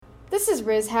This is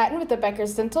Riz Hatton with the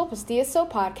Becker's Dental Pastilla So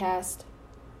podcast.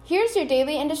 Here's your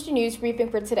daily industry news briefing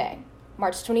for today,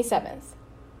 March 27th.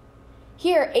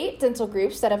 Here are 8 dental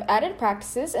groups that have added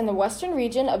practices in the western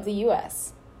region of the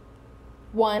U.S.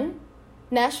 1.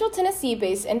 Nashville,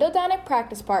 Tennessee-based Endodontic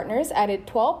Practice Partners added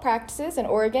 12 practices in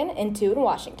Oregon and 2 in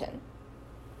Washington.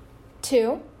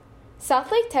 2.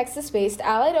 Southlake, Texas-based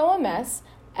Allied OMS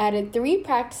added 3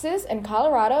 practices in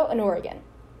Colorado and Oregon.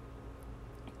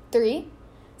 3.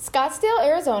 Scottsdale,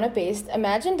 Arizona-based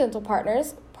Imagine Dental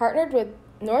Partners partnered with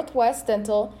Northwest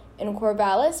Dental in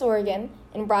Corvallis, Oregon,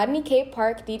 and Rodney Cape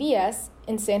Park DDS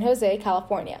in San Jose,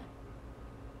 California.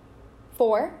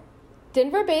 4.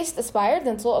 Denver-based Aspire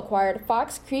Dental acquired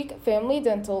Fox Creek Family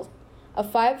Dental, a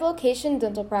 5-location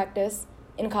dental practice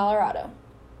in Colorado.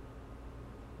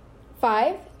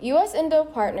 5. U.S. Endo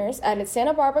Partners added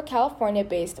Santa Barbara,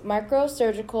 California-based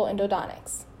Microsurgical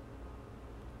Endodontics.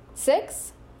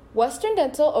 6. Western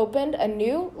Dental opened a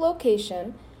new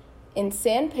location in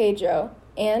San Pedro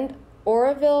and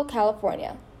Oroville,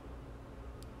 California.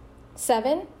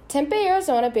 7. Tempe,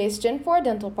 Arizona-based Gen 4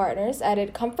 Dental Partners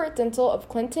added Comfort Dental of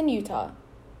Clinton, Utah.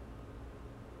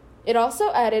 It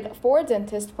also added 4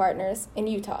 dentist partners in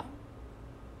Utah.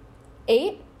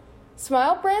 8.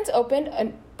 Smile Brands opened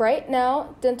a Bright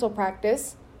Now dental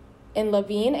practice in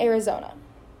Laveen, Arizona.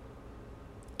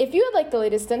 If you would like the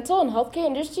latest dental and healthcare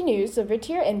industry news delivered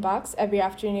to your inbox every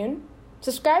afternoon,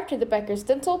 subscribe to the Becker's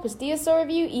Dental Pastilla So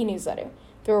Review e-newsletter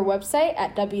through our website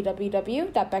at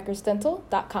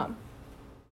www.beckersdental.com.